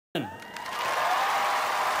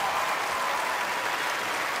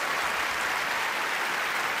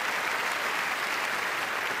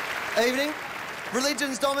Evening.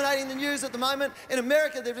 Religion's dominating the news at the moment. In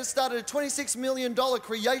America, they've just started a $26 million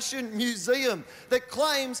creation museum that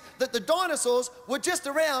claims that the dinosaurs were just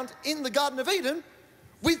around in the Garden of Eden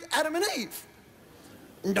with Adam and Eve.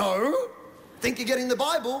 No. Think you're getting the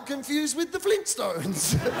Bible confused with the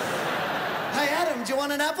Flintstones. Hey, Adam, do you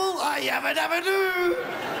want an apple? I yabba dabba do.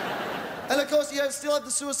 And of course, you still have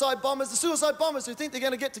the suicide bombers who think they're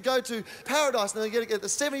going to go to paradise and they're going to get the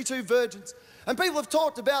 72 virgins. And people have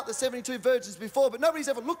talked about the 72 virgins before, but nobody's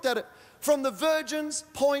ever looked at it from the virgin's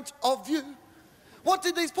point of view. What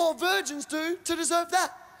did these poor virgins do to deserve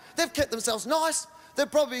that? They've kept themselves nice. They've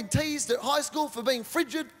probably been teased at high school for being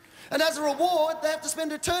frigid. And as a reward, they have to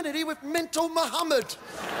spend eternity with mental Muhammad.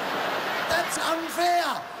 That's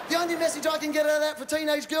unfair. The only message I can get out of that for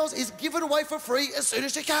teenage girls is give it away for free as soon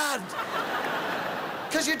as you can.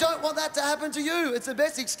 Because you don't want that to happen to you. It's the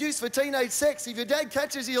best excuse for teenage sex. If your dad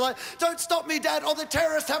catches you, you're like, don't stop me, Dad, or the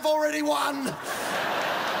terrorists have already won.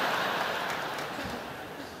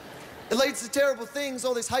 It leads to terrible things,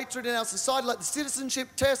 all this hatred in our society, like the citizenship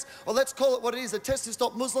test, or let's call it what it is, a test to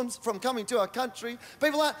stop Muslims from coming to our country.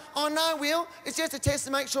 People are like, oh no, Will, it's just a test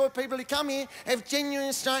to make sure people who come here have genuine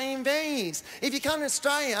Australian values. If you come to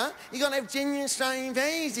Australia, you've got to have genuine Australian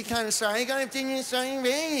values. You come to Australia, you've got to have genuine Australian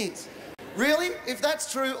values. Really? If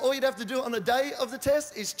that's true, all you'd have to do on the day of the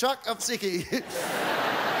test is chuck up sickie.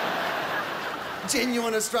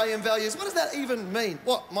 Genuine Australian values. What does that even mean?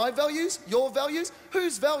 What, my values? Your values?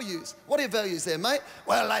 Whose values? What are your values there, mate?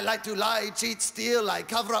 Well, I like to lie, cheat, steal, I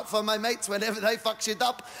cover up for my mates whenever they fuck shit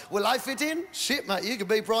up. Will I fit in? Shit, mate, you could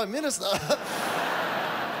be Prime Minister.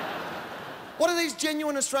 What are these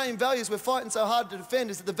genuine Australian values we're fighting so hard to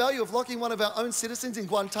defend? Is it the value of locking one of our own citizens in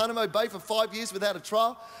Guantanamo Bay for 5 years without a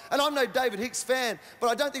trial? And I'm no David Hicks fan, but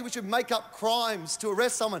I don't think we should make up crimes to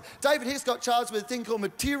arrest someone. David Hicks got charged with a thing called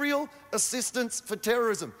material assistance for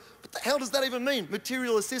terrorism. What the hell does that even mean,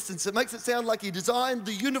 material assistance? It makes it sound like he designed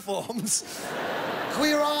the uniforms.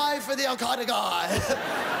 Queer eye for the Al-Qaeda guy.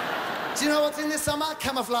 Do you know what's in this summer?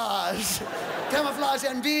 Camouflage. Camouflage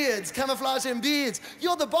and beards. Camouflage and beards.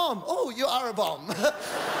 You're the bomb. Oh, you are a bomb.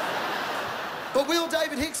 But Will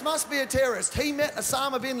David Hicks must be a terrorist. He met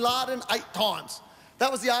Osama bin Laden 8 times.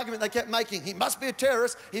 That was the argument they kept making. He must be a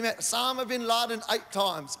terrorist. He met Osama bin Laden 8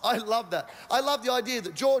 times. I love that. I love the idea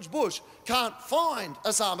that George Bush can't find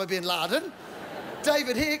Osama bin Laden.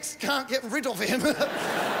 David Hicks can't get rid of him.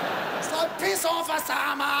 It's like, piss off,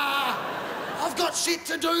 Osama! I've got shit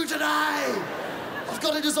to do today. I've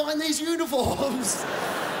got to design these uniforms.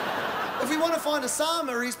 If we want to find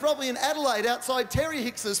Osama, he's probably in Adelaide outside Terry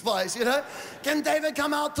Hicks's place, you know? Can David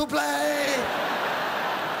come out to play?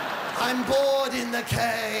 I'm bored in the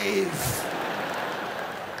cave.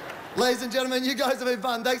 Ladies and gentlemen, you guys have been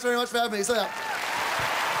fun. Thanks very much for having me. See ya.